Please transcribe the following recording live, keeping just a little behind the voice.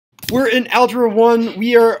We're in Algebra 1.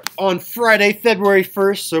 We are on Friday, February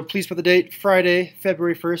 1st, so please put the date, Friday,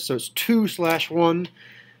 February 1st, so it's 2/1.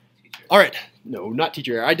 All right. No, not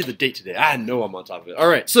teacher error. I did the date today. I know I'm on top of it. All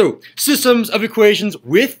right, so systems of equations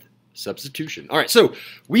with substitution. All right, so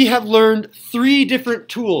we have learned 3 different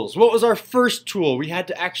tools. What was our first tool? We had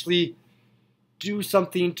to actually do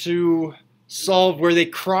something to solve where they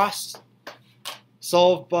crossed.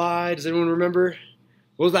 Solve by, does anyone remember?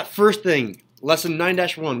 What was that first thing? Lesson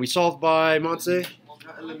 9-1. We solved by, Montse?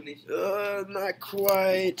 Not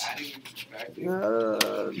quite.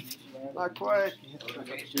 Not quite.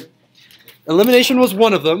 Elimination was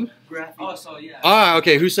one of them. Oh, so yeah. Ah,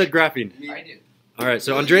 okay. Who said graphing? I did. All right,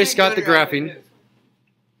 so Andres got the graphing.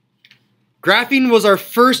 Graphing was our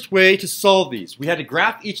first way to solve these. We had to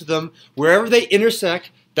graph each of them. Wherever they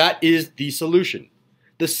intersect, that is the solution.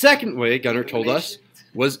 The second way, Gunnar told us,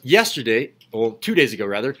 was yesterday, well, 2 days ago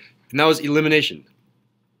rather, and that was elimination.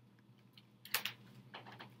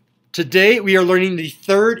 Today, we are learning the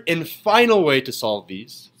third and final way to solve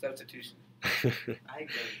these. Substitution.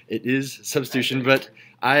 It is substitution, but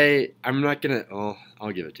I'm not gonna. Oh,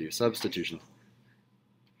 I'll give it to you. Substitution.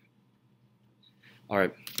 All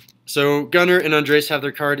right. So Gunnar and Andres have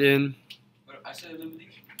their card in. I said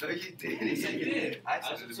elimination. No, you did. You did. I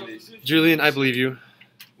said elimination. Julian, I believe you.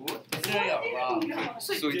 What?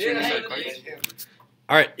 So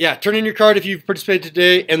All right. Yeah. Turn in your card if you've participated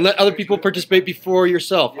today, and let other people participate before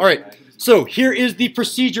yourself. All right. So here is the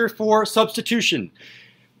procedure for substitution.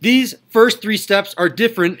 These first 3 steps are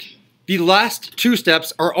different. The last 2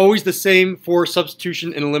 steps are always the same for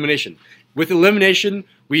substitution and elimination. With elimination,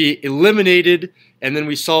 we eliminated and then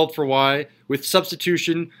we solved for y. With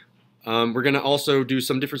substitution, we're going to also do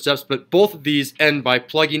some different steps, but both of these end by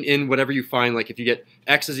plugging in whatever you find. Like if you get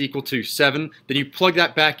x is equal to 7, then you plug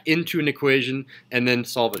that back into an equation and then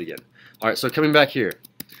solve it again. All right, so coming back here.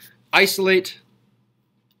 Isolate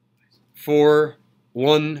for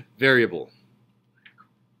one variable.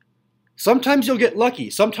 Sometimes you'll get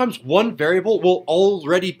lucky. Sometimes one variable will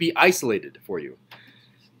already be isolated for you.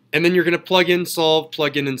 And then you're going to plug in, solve,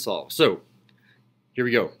 plug in, and solve. So here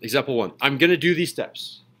we go. Example 1. I'm going to do these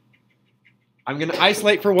steps. I'm going to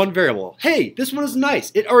isolate for one variable. Hey, this one is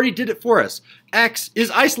nice. It already did it for us. X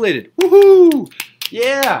is isolated. Woohoo!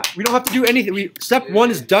 Yeah, we don't have to do anything. Step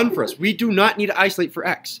 1 is done for us. We do not need to isolate for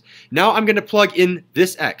x. Now I'm going to plug in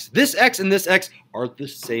this x. This x and this x are the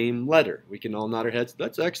same letter. We can all nod our heads.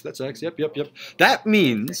 That's x, that's x. Yep, yep, yep. That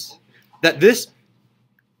means that this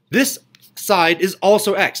side is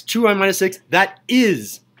also x. 2y minus 6, that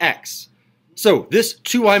is x. So this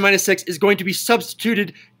 2y minus 6 is going to be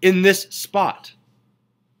substituted in this spot.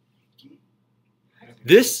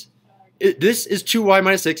 This is 2y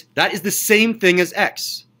minus 6. That is the same thing as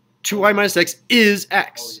x. 2y minus x is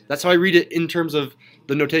x. That's how I read it in terms of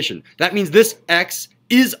the notation. That means this x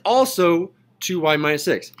is also 2y minus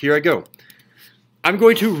 6. Here I go. I'm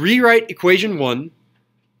going to rewrite equation 1,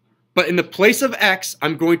 but in the place of x,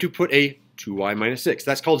 I'm going to put a 2y minus 6.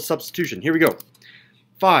 That's called substitution. Here we go.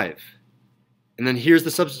 5. And then here's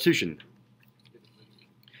the substitution.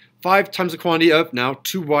 5 times the quantity of now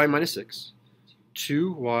 2y minus 6.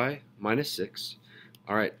 2y minus 6.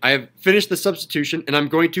 All right, I have finished the substitution, and I'm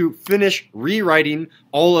going to finish rewriting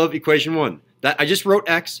all of equation 1. That I just wrote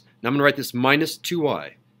x, now I'm going to write this minus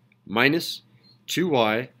 2y. Minus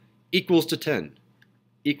 2y equals to 10.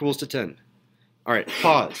 Equals to 10. All right,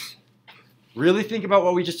 pause. Really think about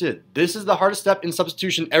what we just did. This is the hardest step in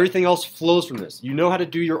substitution. Everything else flows from this. You know how to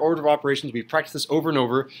do your order of operations. We've practiced this over and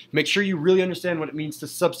over. Make sure you really understand what it means to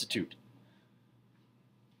substitute.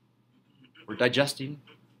 We're digesting.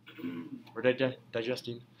 We're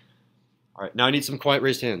digesting. All right, now I need some quiet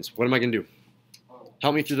raised hands. What am I going to do?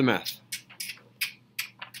 Help me through the math.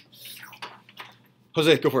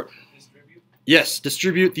 Jose, go for it. Distribute. Yes,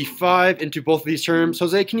 distribute the 5 into both of these terms.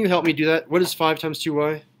 Jose, can you help me do that? What is 5 times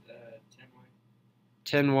 2y?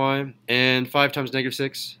 10y. And 5 times negative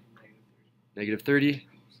 6? Negative 30.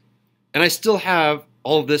 And I still have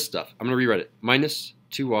all of this stuff. I'm going to rewrite it. Minus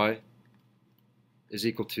 2y is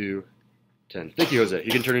equal to 10. Thank you, Jose.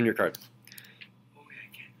 You can turn in your card.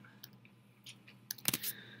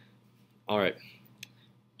 All right.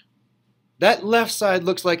 That left side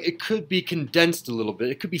looks like it could be condensed a little bit.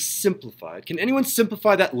 It could be simplified. Can anyone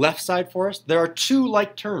simplify that left side for us? There are 2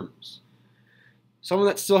 like terms. Someone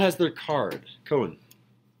that still has their card. Cohen.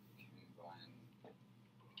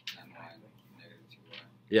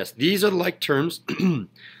 Yes, these are the like terms.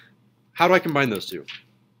 How do I combine those 2?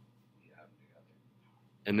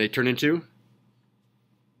 And they turn into?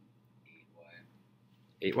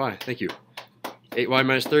 8y. Thank you. 8y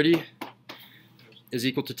minus 30 is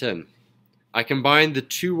equal to 10. I combine the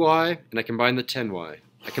 2y and I combine the 10y.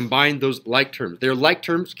 I combine those like terms. They're like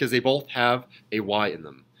terms because they both have a y in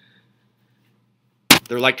them.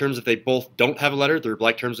 They're like terms if they both don't have a letter. They're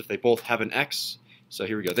like terms if they both have an x. So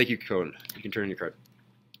here we go. Thank you, Cohen. You can turn in your card.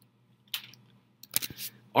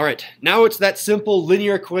 All right, now it's that simple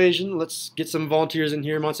linear equation. Let's get some volunteers in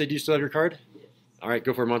here. Monse, do you still have your card? All right,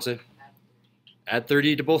 go for it, Monse. Add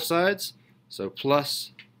 30 to both sides. So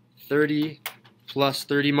plus 30 plus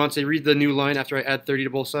 30. Monse, read the new line after I add 30 to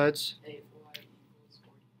both sides.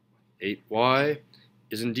 8y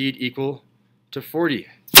is indeed equal to 40.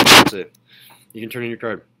 That's it. You can turn in your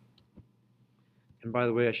card. And by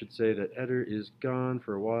the way, I should say that Eder is gone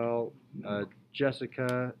for a while.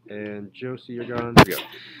 Jessica and Josie are gone. There we go.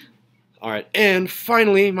 All right, and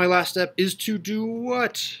finally, my last step is to do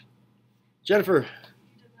what? Jennifer.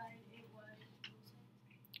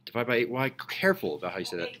 Divide by 8y. Careful about how you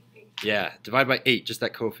say that. Yeah, divide by 8, just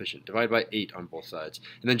that coefficient. Divide by 8 on both sides.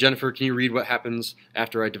 And then Jennifer, can you read what happens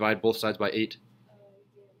after I divide both sides by 8?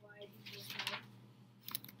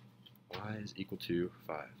 Y is equal to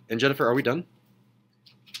 5. And Jennifer, are we done?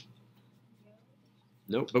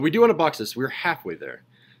 No, but we do want to box this. We're halfway there.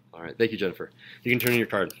 All right, thank you, Jennifer. You can turn in your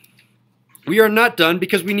card. We are not done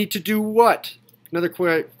because we need to do what? Another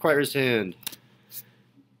quiet raised hand.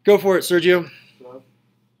 Go for it, Sergio.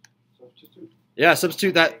 Substitute. Yeah,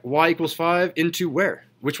 substitute that y equals 5 into where?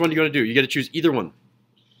 Which one are you going to do? You got to choose either one.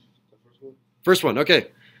 The first one. First one, okay.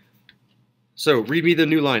 So read me the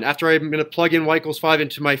new line. After I'm going to plug in y equals 5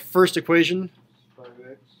 into my first equation.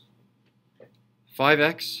 5x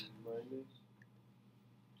 5x.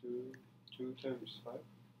 minus 2 times 5.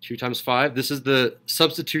 2 times 5. This is the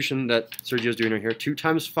substitution that Sergio's doing right here. 2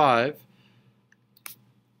 times 5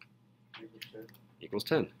 equals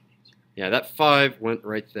 10. Yeah, that 5 went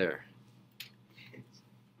right there.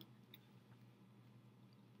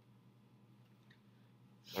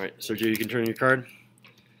 All right, Sergio, you can turn in your card.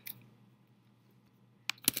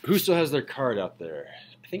 Who still has their card out there?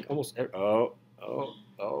 I think almost every, oh.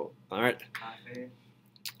 All right.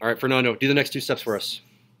 All right, Fernando, do the next 2 steps for us.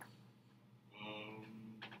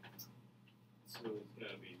 So it's going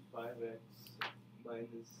to be 5x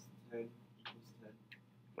minus 10 equals 10.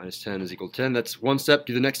 Minus 10 is equal to 10. That's one step.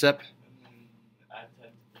 Do the next step. And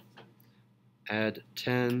then Add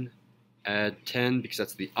 10. Add 10 because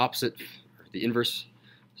that's the opposite, or the inverse.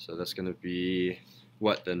 So that's going to be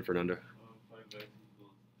what then, Fernando?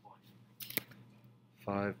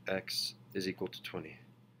 5x is equal to 20.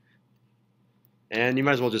 And you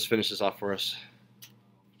might as well just finish this off for us.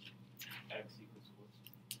 X equals what?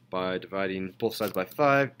 By dividing both sides by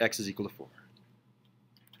 5, x is equal to 4.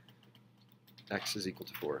 X is equal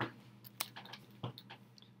to 4.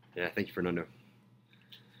 Yeah, thank you, Fernando.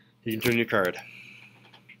 You can turn your card.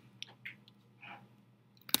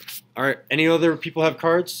 All right, any other people have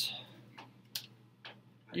cards?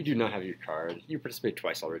 You do not have your card. You participated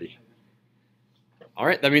twice already. All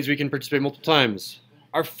right, that means we can participate multiple times.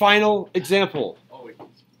 Our final example.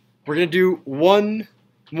 We're going to do one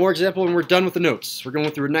more example and we're done with the notes. We're going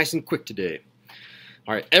through it nice and quick today.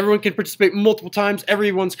 All right, everyone can participate multiple times.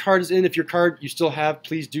 Everyone's card is in. If your card you still have,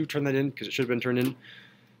 please do turn that in because it should have been turned in.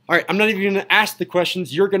 All right, I'm not even going to ask the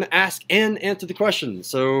questions. You're going to ask and answer the questions.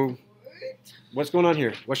 So what's going on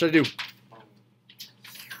here? What should I do?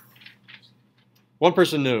 One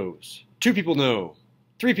person knows. 2 people know.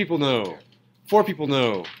 3 people know. 4 people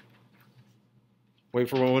know. Wait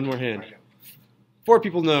for one more hand. 4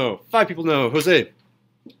 people know. 5 people know. Jose. You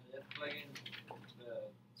have to plug in the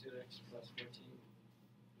 2x plus 14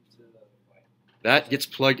 into the y. That gets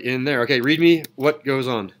plugged in there. Okay, read me what goes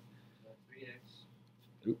on.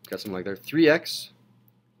 3x Oop, got something like there. 3x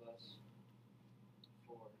plus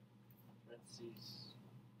 4 parentheses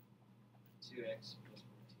 2x plus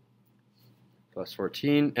plus 14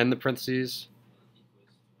 14 and the parentheses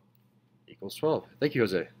equals 12. Thank you,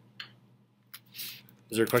 Jose.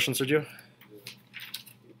 Is there a question, Sergio?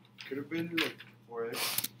 Could have been like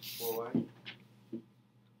 4x, 4y.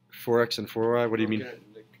 4x and 4y. What do you mean? Okay,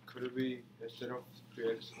 like, could it be instead of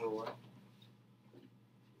 3x, 4y?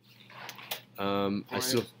 I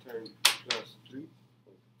still 4x plus 3.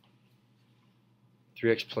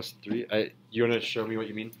 3x plus 3. You want to show me what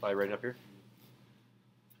you mean by writing up here?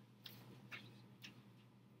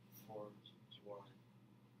 4y.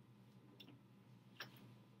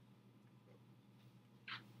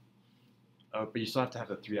 Oh, but you still have to have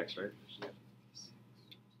the 3x, right?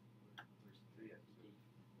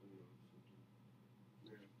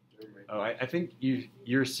 Oh, I think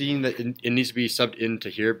you're seeing that it needs to be subbed into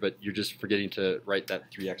here, but you're just forgetting to write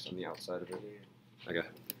that 3x on the outside of it. Okay.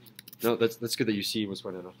 No, that's good that you see what's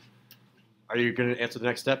going on. All Are you going to answer the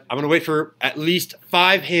next step? I'm going to wait for at least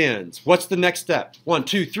 5 hands. What's the next step? 1,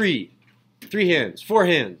 2, 3. 3 hands. 4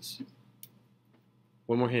 hands.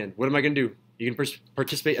 1 more hand. What am I going to do? You can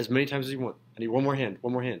participate as many times as you want. I need 1 more hand.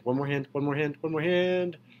 1 more hand. 1 more hand. 1 more hand. 1 more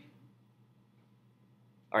hand.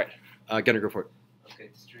 All right. Gunnar, go for it. Okay,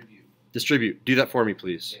 distribute. Distribute. Do that for me,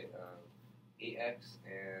 please. Okay, 8x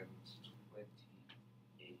and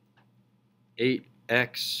 28.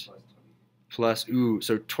 8x Plus 28. plus,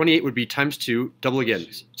 so 28 would be times 2, double again.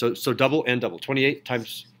 So double and double. 28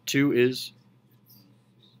 times 2 is,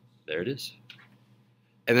 there it is.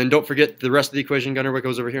 And then don't forget the rest of the equation, Gunnar, what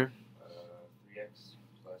goes over here? 3x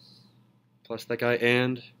Plus that guy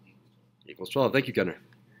and equals 12. Thank you, Gunnar.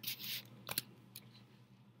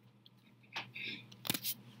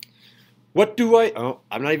 What do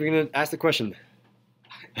I'm not even going to ask the question.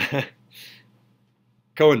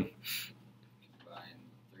 Cohen.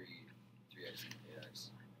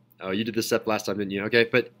 Oh, you did this step last time, didn't you? Okay,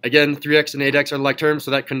 but again, 3x and 8x are like terms,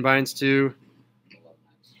 so that combines to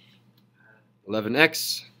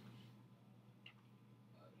 11x.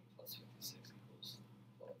 Plus 56 equals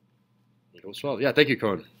 12. Equals 12. Yeah, thank you,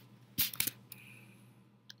 Cohen.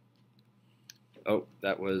 Oh,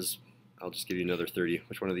 that was, I'll just give you another 30.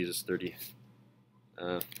 Which one of these is 30?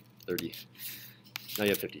 30. Now you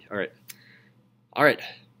have 50. All right. All right.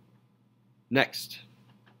 Next.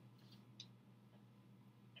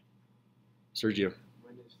 Sergio.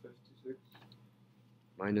 Minus 56.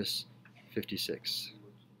 Minus 56.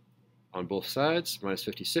 On both sides, minus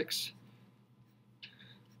 56.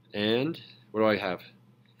 And what do I have?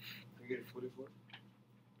 I get 44.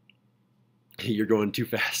 You're going too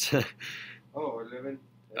fast. Oh, 11.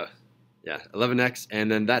 Yeah, 11x,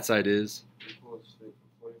 and then that side is Equals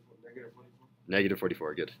 44. Negative 44. negative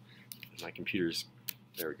 44. Good. My computer's,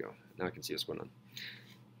 there we go. Now I can see what's going on.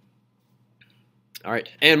 All right,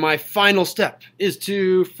 and my final step is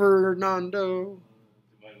to Fernando.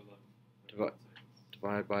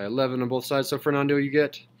 Divide by 11 on both sides. So Fernando, you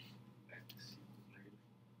get?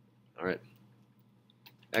 All right.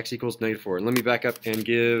 X equals negative 4. And let me back up and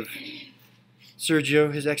give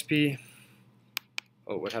Sergio his XP.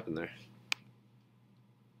 Oh, what happened there?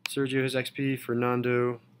 Sergio his XP.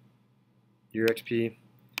 Fernando, your XP.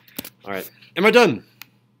 All right. Am I done?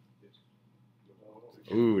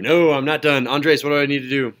 Ooh, no, I'm not done. Andres, what do I need to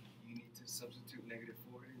do? You need to substitute negative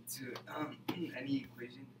 4 into any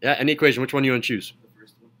equation. Yeah, any equation. Which one do you want to choose? The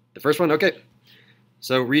first one. The first one? Okay.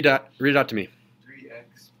 So read it out to me.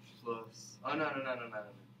 3x plus. Oh, no.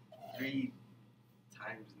 3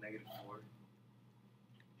 times negative 4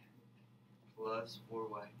 plus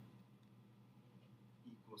 4y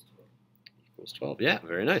equals 12. Equals 12. Yeah,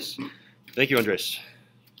 very nice. Thank you, Andres.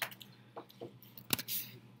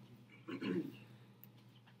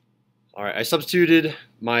 All right, I substituted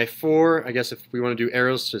my 4. I guess if we want to do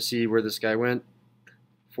arrows to see where this guy went,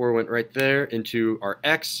 4 went right there into our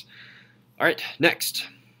x. All right, next.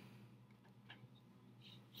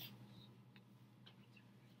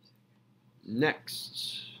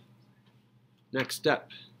 Next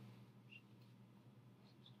step.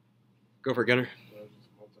 Go for it, Gunnar. Well, just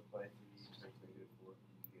multiply 3 times negative 4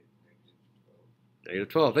 and you get Negative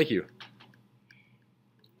 12, thank you.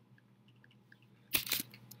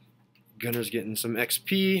 Gunnar's getting some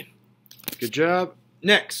XP. Good job.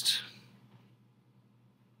 Next.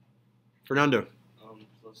 Fernando.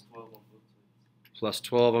 Plus 12 on both sides. Plus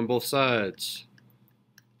 12 on both sides.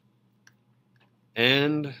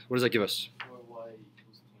 And what does that give us? 4y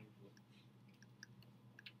equals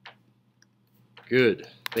 24. Good.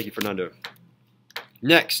 Thank you, Fernando.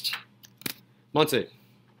 Next. Monse. You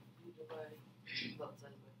divide both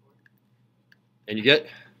sides by 4. And you get?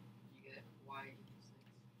 You get y equals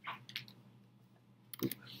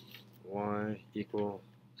 6. Y equal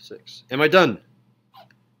 6. Am I done?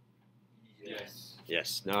 Yes.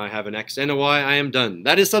 Yes. Now I have an X and a Y. I am done.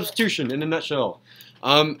 That is substitution in a nutshell.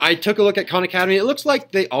 I took a look at Khan Academy. It looks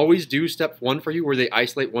like they always do step 1 for you where they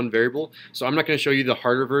isolate one variable. So I'm not going to show you the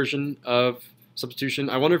harder version of substitution.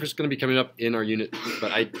 I wonder if it's going to be coming up in our unit,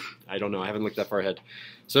 but I don't know. I haven't looked that far ahead.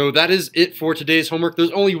 So that is it for today's homework.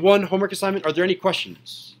 There's only one homework assignment. Are there any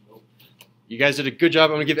questions? You guys did a good job.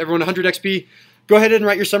 I'm going to give everyone 100 XP. Go ahead and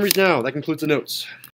write your summaries now. That concludes the notes.